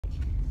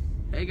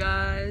Hey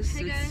guys,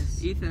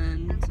 it's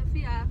Ethan. And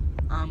Sofia.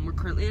 We're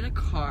currently in a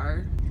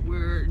car.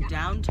 We're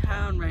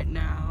downtown right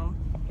now.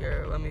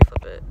 Here, let me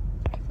flip it.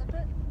 Can you flip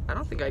it? I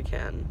don't think I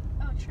can.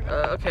 Oh, true.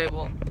 Okay,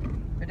 well,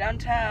 we're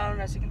downtown,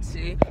 as you can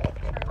see.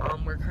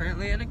 We're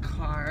currently in a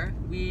car.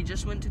 We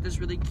just went to this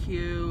really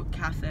cute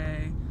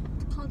cafe.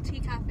 It's called Tea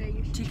Cafe.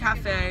 You should Tea check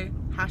it Cafe,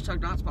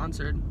 hashtag not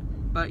sponsored,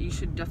 but you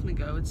should definitely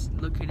go. It's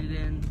located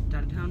in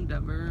downtown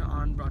Denver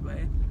on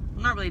Broadway.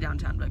 Well, not really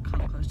downtown, but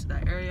kind of close to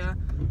that area.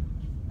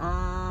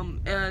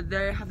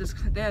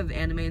 They have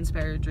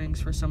anime-inspired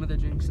drinks for some of the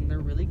drinks, and they're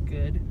really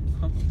good.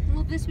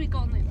 Well, this week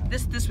only, though.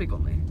 This week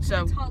only.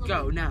 So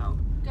go now.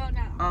 Go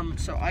now.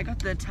 So I got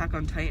the Attack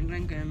on Titan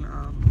drink, and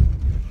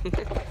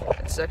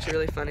it's actually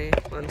really funny.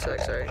 One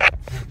sec, sorry.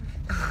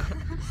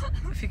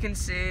 If you can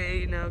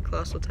see,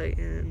 Colossal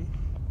Titan.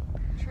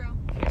 True.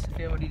 Okay,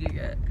 Sophia, what did you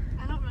get?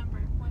 I don't remember.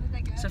 What did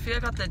I get? Sophia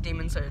got the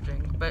Demon Slayer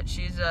drink, but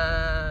she's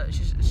a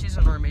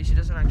normie. She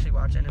doesn't actually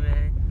watch anime.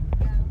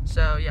 Yeah.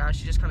 So yeah,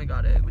 she just kind of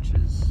got it, which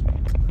is,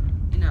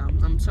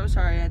 I'm so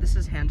sorry. This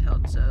is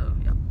handheld, so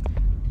yeah.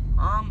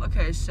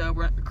 Okay, so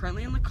we're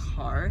currently in the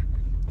car.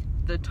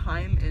 The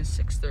time is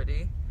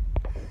 6:30.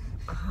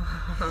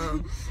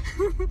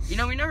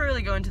 We never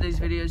really go into these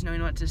videos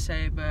knowing what to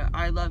say, but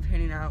I love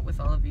hanging out with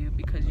all of you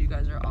because you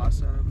guys are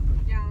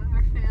awesome. Yeah,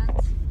 our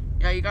fans.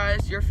 Yeah, you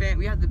guys,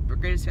 we have the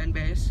greatest fan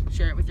base.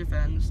 Share it with your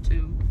friends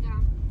too. Yeah.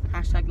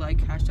 Hashtag like,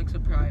 hashtag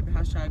subscribe,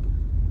 hashtag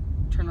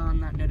turn on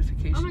that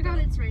notification. Oh my god,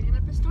 it's raining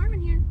up a storm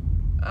in here.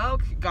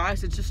 Okay,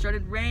 guys, it just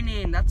started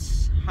raining.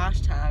 That's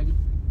hashtag.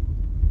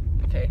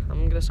 Okay,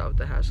 I'm gonna stop with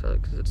the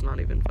hashtag because it's not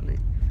even funny.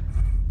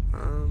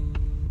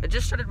 It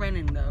just started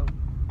raining though.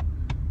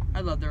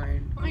 I love the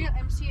rain. Oh my god,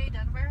 MCA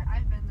Denver,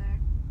 I've been there.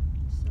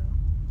 So.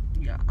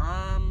 Yeah.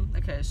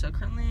 Okay, so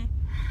currently.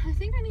 I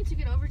think I need to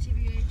get over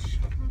TBH.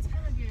 That's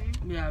kind of gay.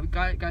 Yeah,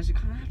 guys, we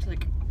kind of have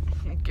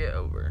to get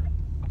over.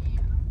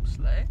 Yeah.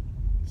 Slay.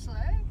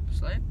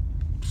 Slay?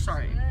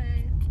 Sorry.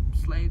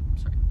 Slay.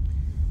 Sorry.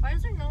 Why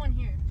is there no one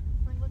here?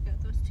 Like, look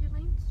at those two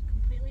lanes,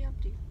 completely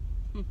empty.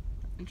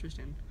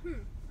 Interesting.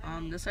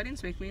 The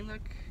settings make me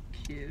look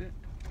cute.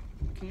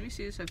 Can we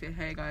see Sophia?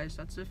 Hey guys,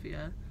 that's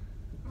Sophia.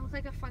 I look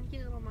like a funky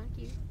little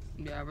monkey.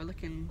 Yeah, we're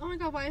looking. Oh my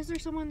god, why is there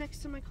someone next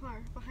to my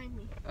car behind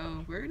me?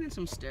 Oh, we're getting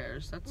some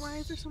stairs. That's. Why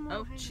is there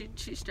someone behind me?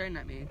 She's staring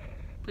at me.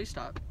 Please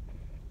stop.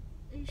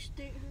 You should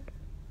date her.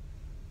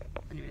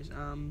 Anyways,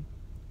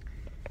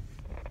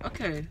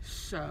 okay,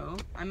 so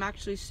I'm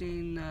actually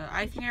seeing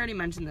I think I already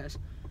mentioned this,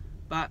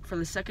 but for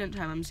the second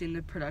time I'm seeing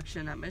the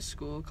production at my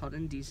school called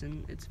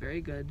Indecent. It's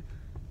very good.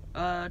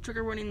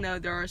 Trigger warning though,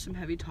 there are some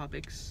heavy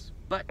topics,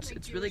 but Like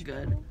it's really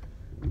good. people?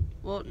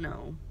 Well,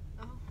 no.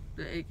 Oh.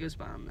 It goes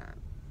beyond that.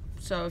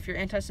 So if you're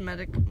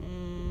anti-Semitic,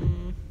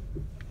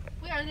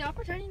 Wait, are they all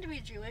pretending to be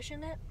Jewish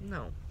in it?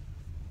 no.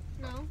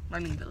 No. I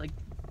mean,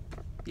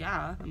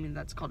 yeah. I mean,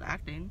 that's called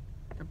acting.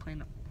 They're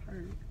playing a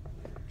part.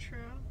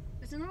 True.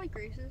 Isn't that like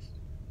racist?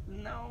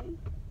 No.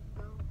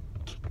 Oh.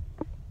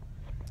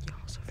 Yo,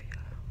 Sophia.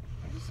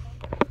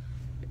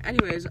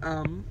 Anyways,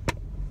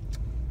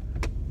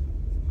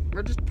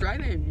 we're just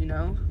driving,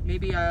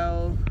 Maybe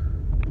I'll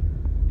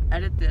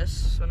edit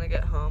this when I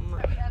get home.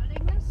 Are we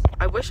editing this?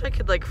 I wish I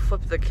could,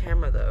 flip the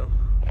camera, though.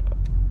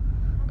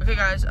 Okay,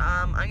 guys,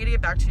 I'm gonna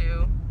get back to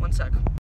you. One sec.